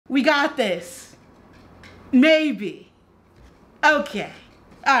We got this. Maybe. Okay.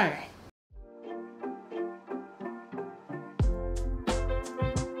 All right.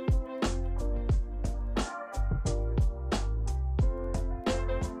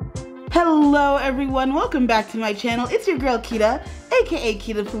 Hello everyone, welcome back to my channel. It's your girl Keda, aka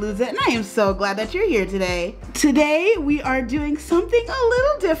Kedapalooza, and I am so glad that you're here today. Today we are doing something a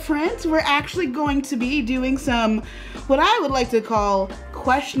little different. We're actually going to be doing some, what I would like to call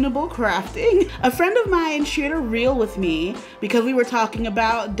questionable crafting. A friend of mine shared a reel with me because we were talking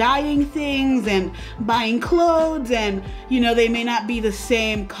about dyeing things and buying clothes, and you know, they may not be the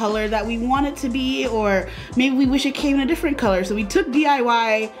same color that we want it to be, or maybe we wish it came in a different color. So we took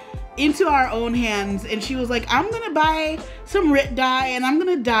DIY into our own hands, and she was like, I'm gonna buy some RIT dye and I'm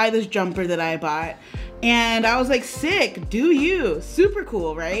gonna dye this jumper that I bought. And I was like, sick, do you? Super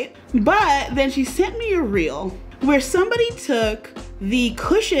cool, right? But then she sent me a reel where somebody took the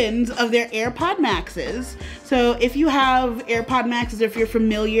cushions of their Airpod Maxes. So if you have Airpod Maxes, or if you're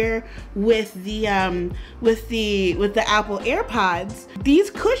familiar with the Apple AirPods, these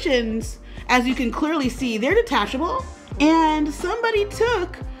cushions, as you can clearly see, they're detachable. And somebody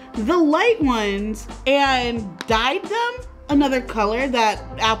took the light ones and dyed them another color that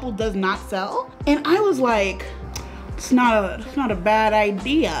Apple does not sell. And I was like, it's not a bad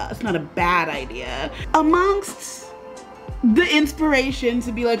idea. It's not a bad idea. Amongst the inspiration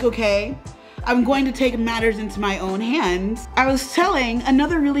to be like, okay, I'm going to take matters into my own hands, I was telling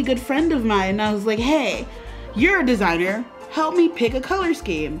another really good friend of mine, I was like, hey, you're a designer, help me pick a color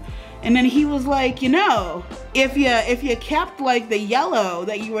scheme. And then he was like, you know, if you kept like the yellow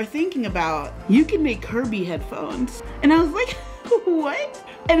that you were thinking about, you can make Kirby headphones. And I was like, what?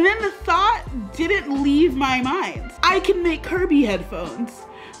 And then the thought didn't leave my mind. I can make Kirby headphones.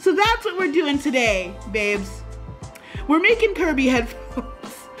 So that's what we're doing today, babes. We're making Kirby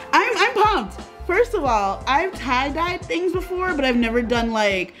headphones. I'm pumped. First of all, I've tie-dyed things before, but I've never done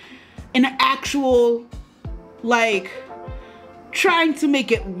like an actual, like, trying to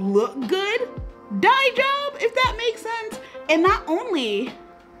make it look good dye job, if that makes sense. And not only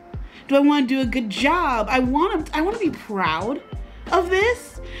do I want to do a good job, I want to be proud of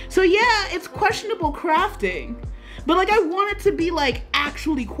this. So yeah, it's questionable crafting, but like I want it to be like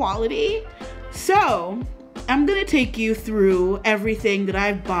actually quality. So I'm gonna take you through everything that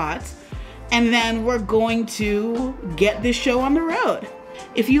I've bought, and then we're going to get this show on the road.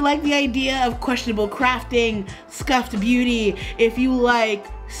 If you like the idea of questionable crafting, scuffed beauty, if you like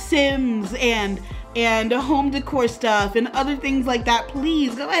Sims and home decor stuff and other things like that,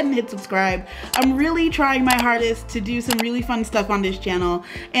 please go ahead and hit subscribe. I'm really trying my hardest to do some really fun stuff on this channel,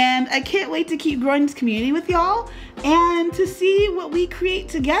 and I can't wait to keep growing this community with y'all and to see what we create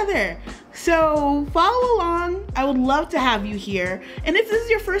together. So follow along. I would love to have you here. And if this is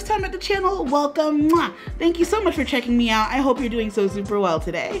your first time at the channel, welcome. Mwah. Thank you so much for checking me out. I hope you're doing so super well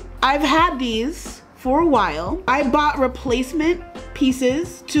today. I've had these for a while. I bought replacement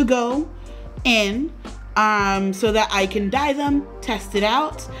pieces to go in so that I can dye them, test it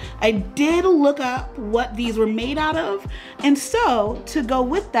out. I did look up what these were made out of, and so to go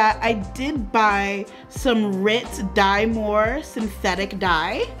with that, I did buy some RIT Dye More synthetic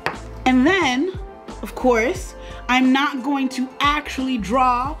dye. And then, of course, I'm not going to actually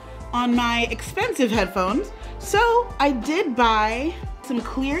draw on my expensive headphones, so I did buy some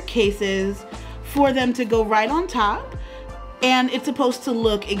clear cases for them to go right on top. And it's supposed to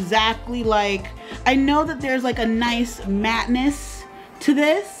look exactly like, I know that there's like a nice matteness to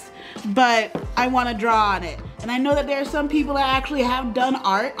this, but I want to draw on it. And I know that there are some people that actually have done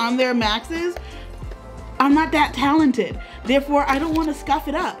art on their Maxes. I'm not that talented, therefore I don't want to scuff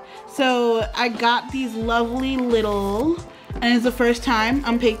it up. So I got these lovely little, and it's the first time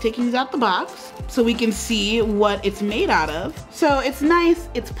I'm taking these out the box so we can see what it's made out of. So it's nice,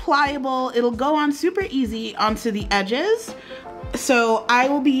 it's pliable, it'll go on super easy onto the edges. So I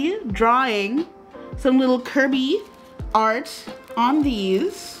will be drawing some little Kirby art on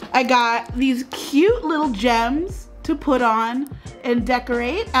these. I got these cute little gems to put on and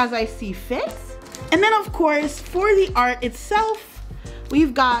decorate as I see fit. And then of course, for the art itself,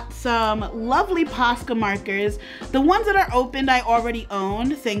 we've got some lovely Posca markers. The ones that are opened I already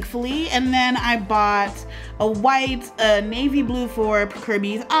owned, thankfully. And then I bought a white, a navy blue for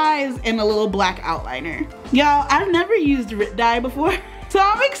Kirby's eyes, and a little black outliner. Y'all, I've never used RIT dye before, so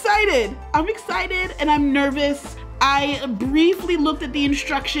I'm excited. I'm excited and I'm nervous. I briefly looked at the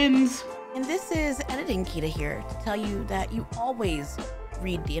instructions. And this is Editing Keda here to tell you that you always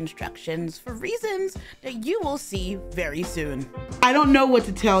read the instructions for reasons that you will see very soon. I don't know what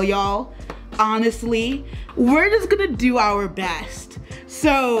to tell y'all. honestly, we're just gonna do our best.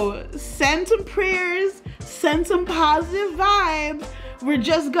 So send some prayers, send some positive vibes. We're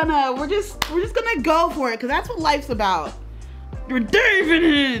just gonna go for it, because that's what life's about. We're diving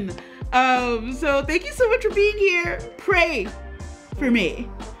in. So thank you so much for being here. Pray for me,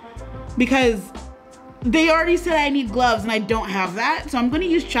 because they already said I need gloves and I don't have that, so I'm gonna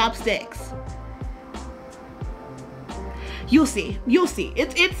use chopsticks. You'll see. You'll see.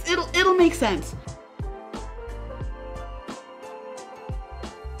 It'll make sense.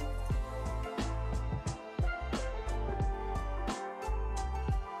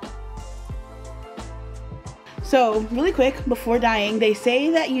 So really quick, before dyeing, they say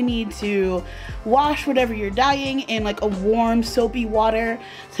that you need to wash whatever you're dyeing in like a warm soapy water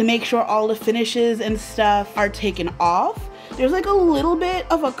to make sure all the finishes and stuff are taken off. There's like a little bit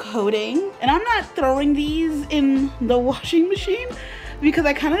of a coating, and I'm not throwing these in the washing machine because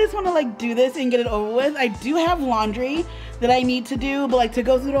I kind of just want to like do this and get it over with. I do have laundry that I need to do, but like to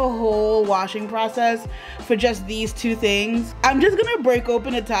go through the whole washing process for just these two things, I'm just gonna break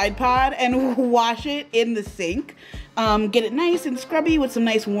open a Tide Pod and wash it in the sink. Get it nice and scrubby with some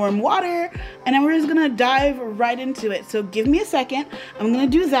nice warm water, and then we're just gonna dive right into it. So give me a second, I'm gonna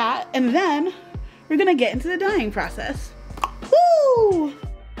do that, and then we're gonna get into the dyeing process. Woo!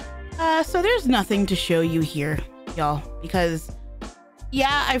 So there's nothing to show you here, y'all, because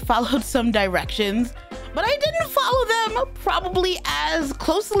yeah, I followed some directions, but I didn't follow them probably as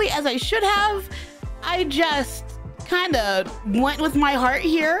closely as I should have. I just kind of went with my heart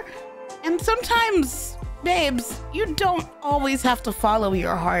here. And sometimes, babes, you don't always have to follow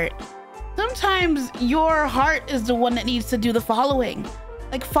your heart. Sometimes your heart is the one that needs to do the following,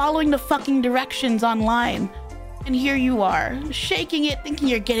 like following the fucking directions online. And here you are, shaking it, thinking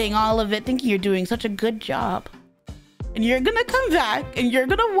you're getting all of it, thinking you're doing such a good job. And you're gonna come back and you're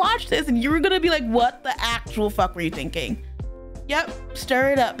gonna watch this and you're gonna be like, what the actual fuck were you thinking? Yep,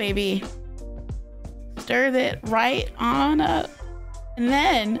 stir it up, baby. Stir it right on up. And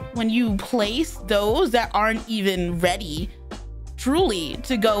then when you place those that aren't even ready truly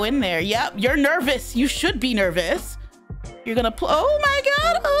to go in there, yep, you're nervous. You should be nervous. You're gonna, oh my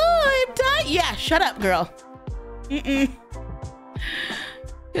God, oh, I'm dying. Yeah, shut up, girl.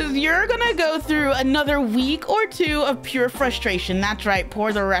 Because you're gonna go through another week or two of pure frustration. That's right,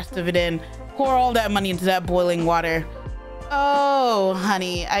 pour the rest of it in. Pour all that money into that boiling water. Oh,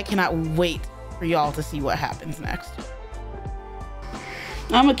 honey, I cannot wait for y'all to see what happens next.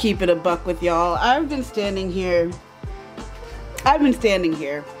 I'm gonna keep it a buck with y'all. I've been standing here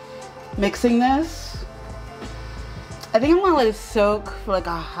mixing this. I think I'm gonna let it soak for like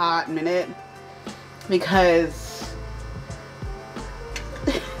a hot minute, because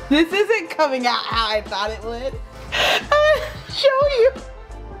this isn't coming out how I thought it would. I'm gonna show you.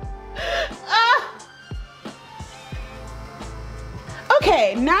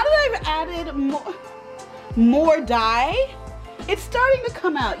 Okay, now that I've added more dye, it's starting to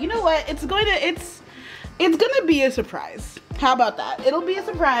come out. You know what? It's gonna be a surprise. How about that? It'll be a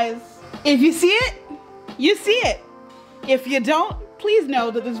surprise. If you see it, you see it. If you don't, please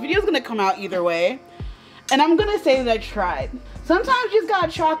know that this video is gonna come out either way. And I'm gonna say that I tried. Sometimes you just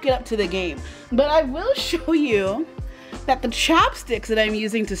gotta chalk it up to the game. But I will show you that the chopsticks that I'm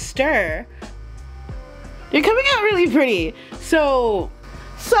using to stir, they're coming out really pretty. So,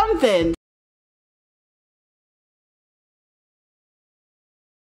 something.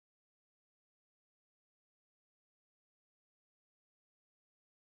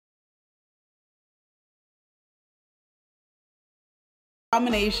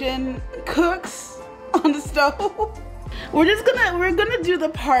 Combination cooks on the stove. We're gonna do the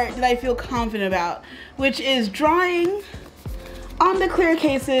part that I feel confident about, which is drawing on the clear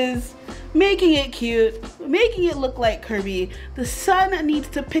cases, making it cute, making it look like Kirby. The sun needs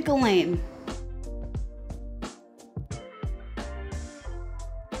to pick a lane.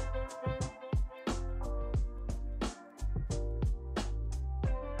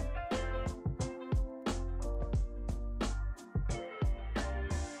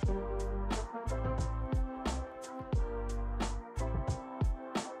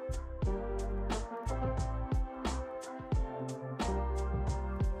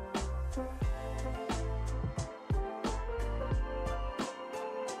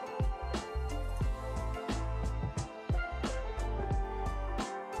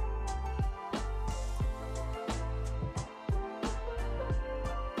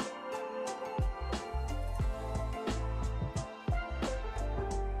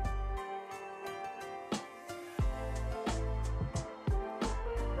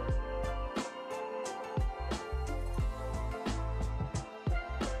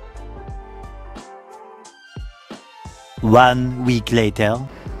 1 week later.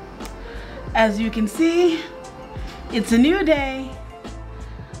 As you can see, it's a new day.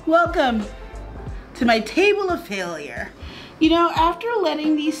 Welcome to my table of failure. You know, after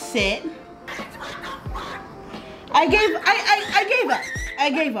letting these sit, I gave up. I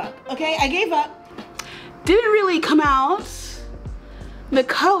gave up, okay? I gave up. Didn't really come out the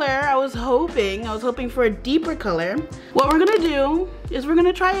color I was hoping. I was hoping for a deeper color. What we're gonna do is we're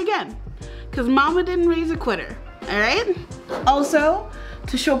gonna try again, because mama didn't raise a quitter, all right? Also,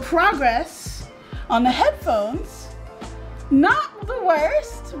 to show progress on the headphones, not the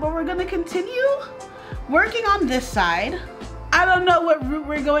worst, but we're gonna continue working on this side. I don't know what route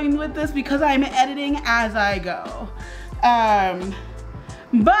we're going with this because I'm editing as I go.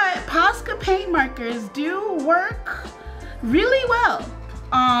 But Posca paint markers do work really well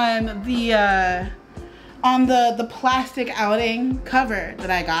on the plastic outing cover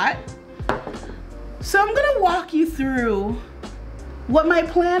that I got. So I'm gonna walk you through what my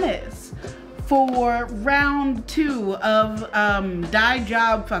plan is for round 2 of dye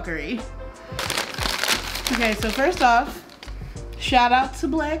job fuckery. Okay, so first off, shout out to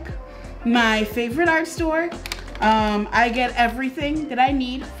Blick, my favorite art store. I get everything that I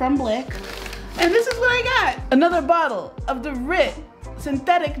need from Blick. And this is what I got. Another bottle of the RIT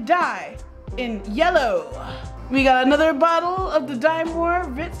synthetic dye in yellow. We got another bottle of the Dye More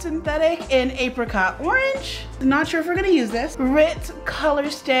RIT synthetic in apricot orange. Not sure if we're gonna use this. RIT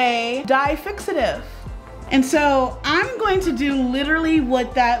Color Stay Dye Fixative. And so I'm going to do literally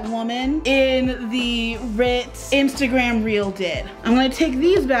what that woman in the RIT Instagram reel did. I'm gonna take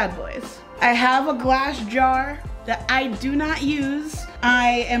these bad boys. I have a glass jar that I do not use.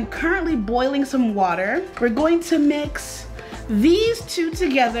 I am currently boiling some water. We're going to mix these two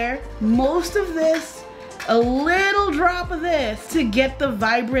together, most of this, a little drop of this to get the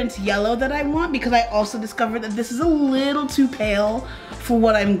vibrant yellow that I want, because I also discovered that this is a little too pale for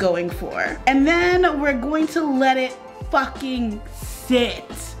what I'm going for. And then we're going to let it fucking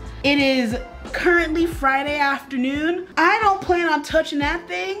sit. It is currently Friday afternoon. I don't plan on touching that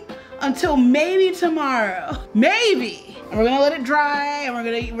thing until maybe tomorrow. Maybe. And we're gonna let it dry and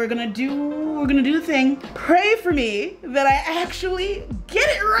we're gonna do the thing. Pray for me that I actually get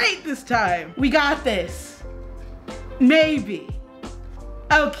it right this time. We got this. Maybe.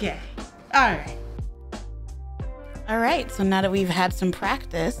 Okay. All right. All right, so now that we've had some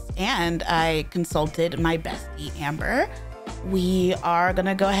practice and I consulted my bestie, Amber, we are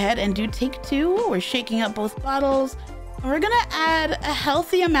gonna go ahead and do take 2. We're shaking up both bottles. We're gonna add a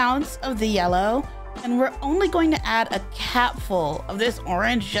healthy amount of the yellow, and we're only going to add a capful of this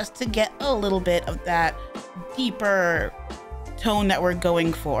orange just to get a little bit of that deeper tone that we're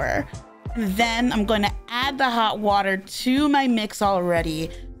going for. And then I'm going to add the hot water to my mix already,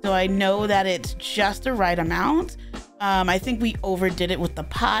 so I know that it's just the right amount. I think we overdid it with the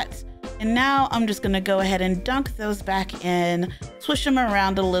pot. And now I'm just gonna go ahead and dunk those back in, swish them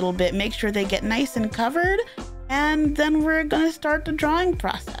around a little bit, make sure they get nice and covered, and then we're gonna start the drawing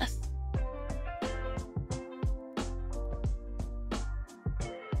process.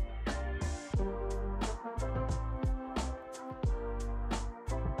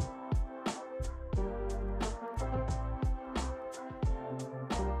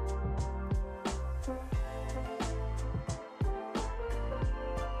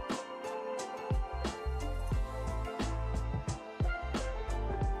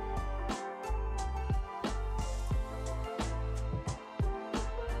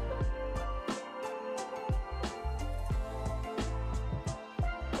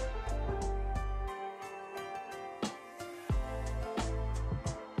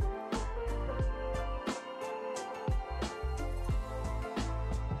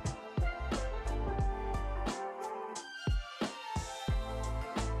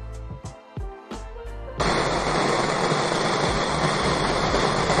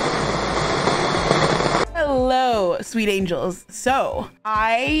 Hello, sweet angels. So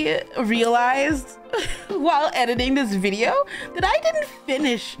I realized while editing this video that I didn't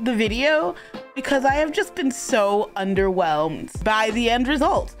finish the video because I have just been so underwhelmed by the end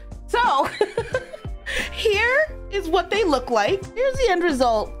result. So here is what they look like. Here's the end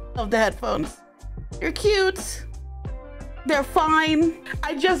result of the headphones. They're cute. They're fine.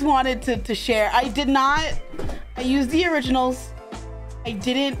 I just wanted to share. I used the originals. I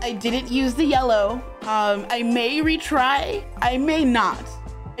didn't use the yellow. I may retry, I may not.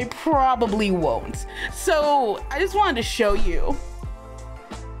 I probably won't. So I just wanted to show you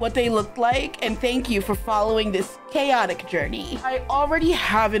what they looked like, and thank you for following this chaotic journey. I already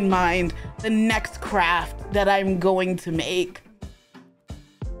have in mind the next craft that I'm going to make.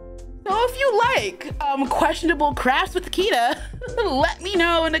 So if you like questionable crafts with Keda. Let me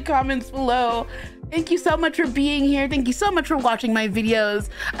know in the comments below. Thank you so much for being here. Thank you so much for watching my videos.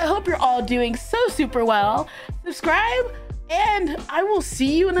 I hope you're all doing so super well. Subscribe, and I will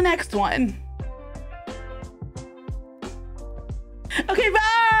see you in the next one. Okay,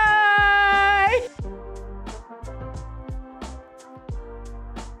 bye!